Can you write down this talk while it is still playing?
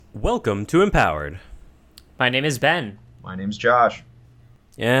Welcome to Empowered. My name is Ben. My name's Josh.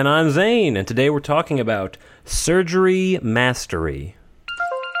 And I'm Zane, and today we're talking about surgery mastery.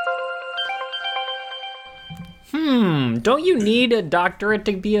 Don't you need a doctorate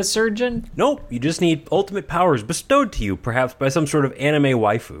to be a surgeon? Nope, you just need ultimate powers bestowed to you, perhaps by some sort of anime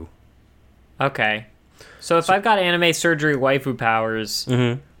waifu. Okay. So if I've got anime surgery waifu powers,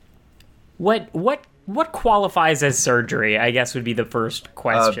 what qualifies as surgery, I guess would be the first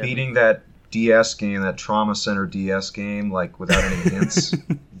question. Beating that DS game, that Trauma Center DS game, like without any hints.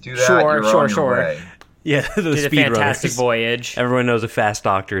 Do that, Sure, you're on your way. Yeah, the Did a speed fantastic runners. voyage. Everyone knows a fast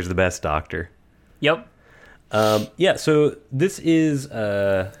doctor is the best doctor. Yep. So this is,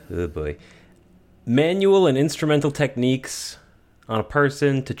 manual and instrumental techniques on a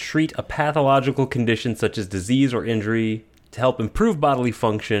person to treat a pathological condition such as disease or injury to help improve bodily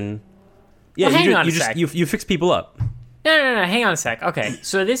function. Yeah, Well, hang on a sec. you fix people up. No, hang on a sec. Okay,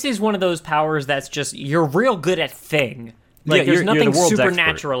 so this is one of those powers that's just, you're real good at thing. Like, Yeah, there's you're nothing the world's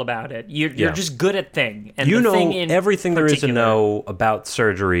supernatural about it. You're Yeah. just good at thing. And You the know thing in everything there is to particular- know about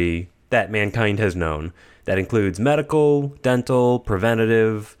surgery that mankind has known. That includes medical, dental,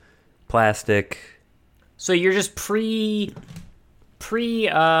 preventative, plastic. So you're just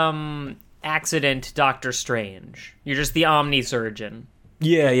accident Doctor Strange. You're just the Omni surgeon.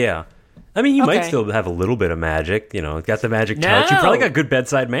 Yeah. I mean, you might Okay. still have a little bit of magic. You know, got the magic touch. You probably got good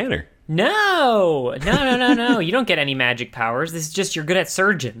bedside manner. No. You don't get any magic powers. This is just you're good at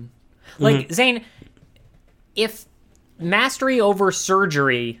surgeon. Like, Zane, if mastery over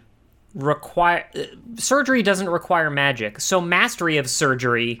surgery surgery doesn't require magic, so mastery of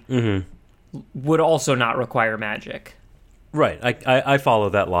surgery would also not require magic. Right, I follow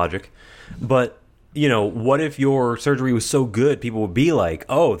that logic. But, you know, what if your surgery was so good, people would be like,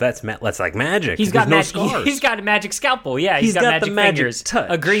 oh, that's like magic. He's There's got no scars. He's got a magic scalpel. Yeah, He's got got magic the magic fingers, touch.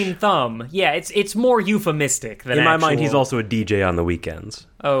 a green thumb. Yeah, it's more euphemistic than In my actual. mind, he's also a DJ on the weekends.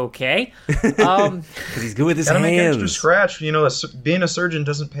 Okay. Because he's good with his Gotta make extra hands. scratch. You know, being a surgeon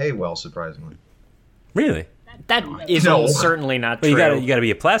doesn't pay well, surprisingly. Really? That is No. almost certainly not But true. you gotta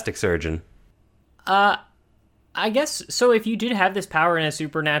be a plastic surgeon. I guess so. If you did have this power in a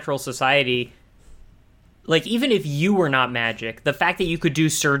supernatural society, like, even if you were not magic, the fact that you could do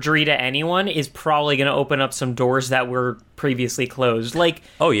surgery to anyone is probably going to open up some doors that were previously closed. Like,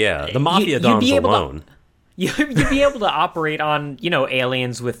 Oh, yeah. The Mafia you'd Dons be able to- alone. you'd be able to operate on,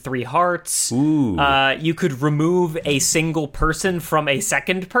 aliens with 3 hearts. Ooh. You could remove a single person from a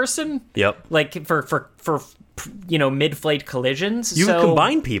second person. Yep. Like, for mid-flight collisions. You so, can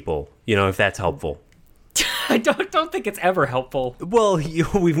combine people, if that's helpful. I don't think it's ever helpful. Well,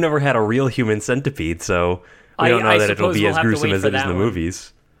 we've never had a real human centipede, so we don't know I that it'll suppose be we'll as have to gruesome wait as for it is in that the one.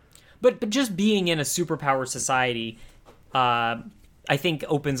 movies. But just being in a superpower society, I think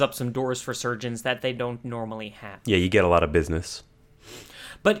opens up some doors for surgeons that they don't normally have. Yeah, you get a lot of business.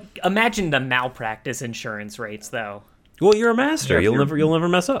 But imagine the malpractice insurance rates, though. Well, you're a master. Yeah, You'll never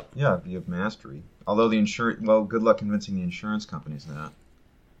mess up. Yeah, you have mastery. Although good luck convincing the insurance companies that.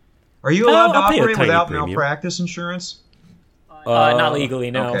 Are you allowed to I'll pay a operate tiny without premium. malpractice insurance? Not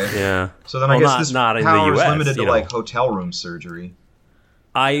legally, no. Okay. Yeah. So then Well, I guess not- this not in the power is US, limited to, you know. like, hotel room surgery.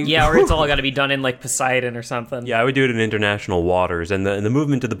 Yeah, or it's all got to be done in, like, Poseidon or something. Yeah, I would do it in international waters, and the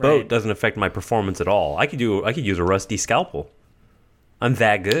movement of the boat Right. doesn't affect my performance at all. I could use a rusty scalpel. I'm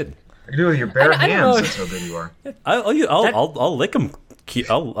that good. I can do it with your bare I don't know hands. if- That's how good you are. I'll lick him.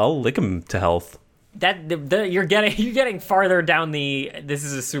 I'll lick him to health. You're getting farther down the this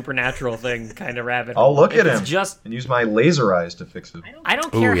is a supernatural thing kind of rabbit hole. I'll look at It's him just and use my laser eyes to fix it. I don't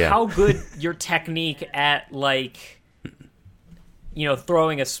care Ooh, yeah. how good your technique at, like,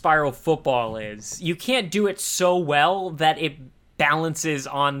 throwing a spiral football is. You can't do it so well that it balances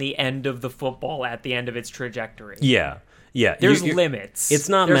on the end of the football at the end of its trajectory. Yeah. There's You- limits. it's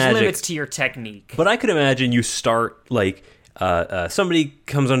not There's magic. limits to your technique. But I could imagine you start like somebody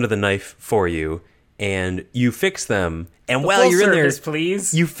comes under the knife for you, and you fix them, and while Full you're in there, service,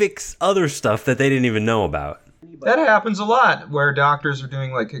 please. you fix other stuff that they didn't even know about. That happens a lot, where doctors are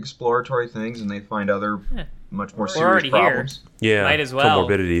doing, like, exploratory things and they find other much more serious already here. problems. Yeah, Might as well.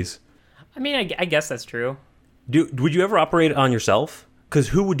 comorbidities. I mean, I guess that's true. Would you ever operate on yourself? Because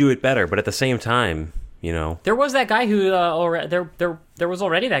who would do it better? But at the same time, There was that guy who there was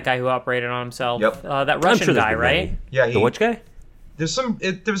already that guy who operated on himself. Yep. That I'm Russian sure there's guy, been right? many. Yeah, The which guy? There's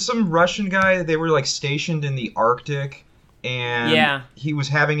some Russian guy. They were, like, stationed in the Arctic, and Yeah. he was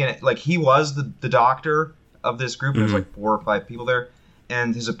having he was the doctor of this group. And there was like 4 or 5 people there,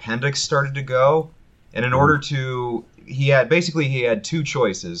 and his appendix started to go. And in order to, he had 2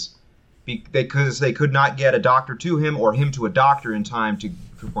 choices, because they could not get a doctor to him or him to a doctor in time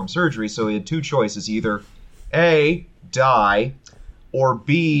perform surgery. So he had two choices: either A, die, or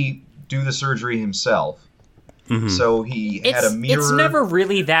B, do the surgery himself. So he had a mirror. It's never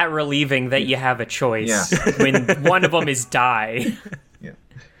really that relieving that you have a choice when one of them is die. Yeah.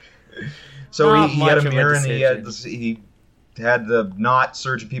 So he had a much of a mirror, and decision. he had the not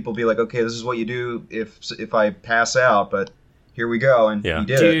surgeon people be like, okay, this is what you do if I pass out, but here we go, and he did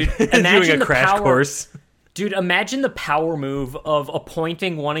Dude, it. imagine Doing a the crash power, course. Dude, imagine the power move of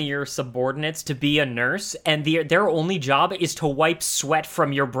appointing one of your subordinates to be a nurse, and their only job is to wipe sweat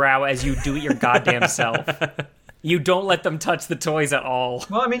from your brow as you do it your goddamn self. You don't let them touch the toys at all.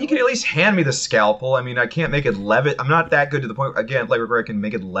 Well, I mean, you can at least hand me the scalpel. I mean, I can't make it levitate. I'm not that good to the point, again, like where I can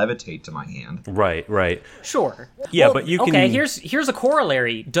make it levitate to my hand. Right. Sure. Yeah, Well, but you can... Okay, here's a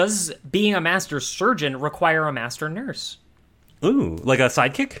corollary. Does being a master surgeon require a master nurse? Ooh, like a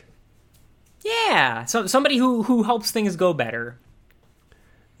sidekick? Yeah, so somebody who helps things go better.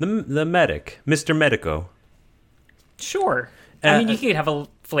 The medic, Mr. Medico. Sure. I mean, you could have a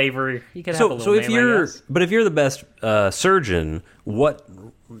flavor. You could have a little So if name, I you're, guess. but if you're the best surgeon, what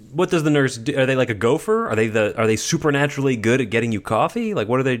does the nurse do? Are they like a gopher? Are they supernaturally good at getting you coffee? Like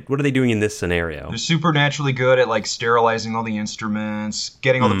what are they doing in this scenario? They're supernaturally good at like sterilizing all the instruments,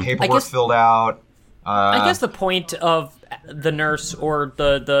 getting all the paperwork guess- filled out. I guess the point of the nurse or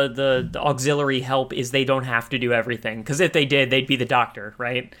the auxiliary help is they don't have to do everything, because if they did, they'd be the doctor,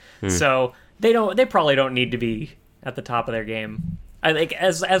 right? So they probably don't need to be at the top of their game. I think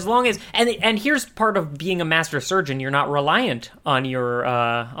as long as and here's part of being a master surgeon: you're not reliant on your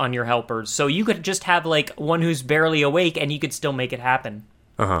helpers, so you could just have like one who's barely awake, and you could still make it happen.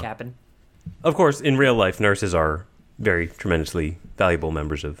 Captain. Of course, in real life, nurses are very tremendously valuable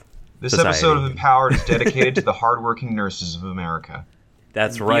members of This society. episode of Empowered is dedicated to the hardworking nurses of America.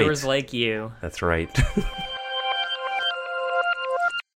 That's right. Viewers like you. That's right.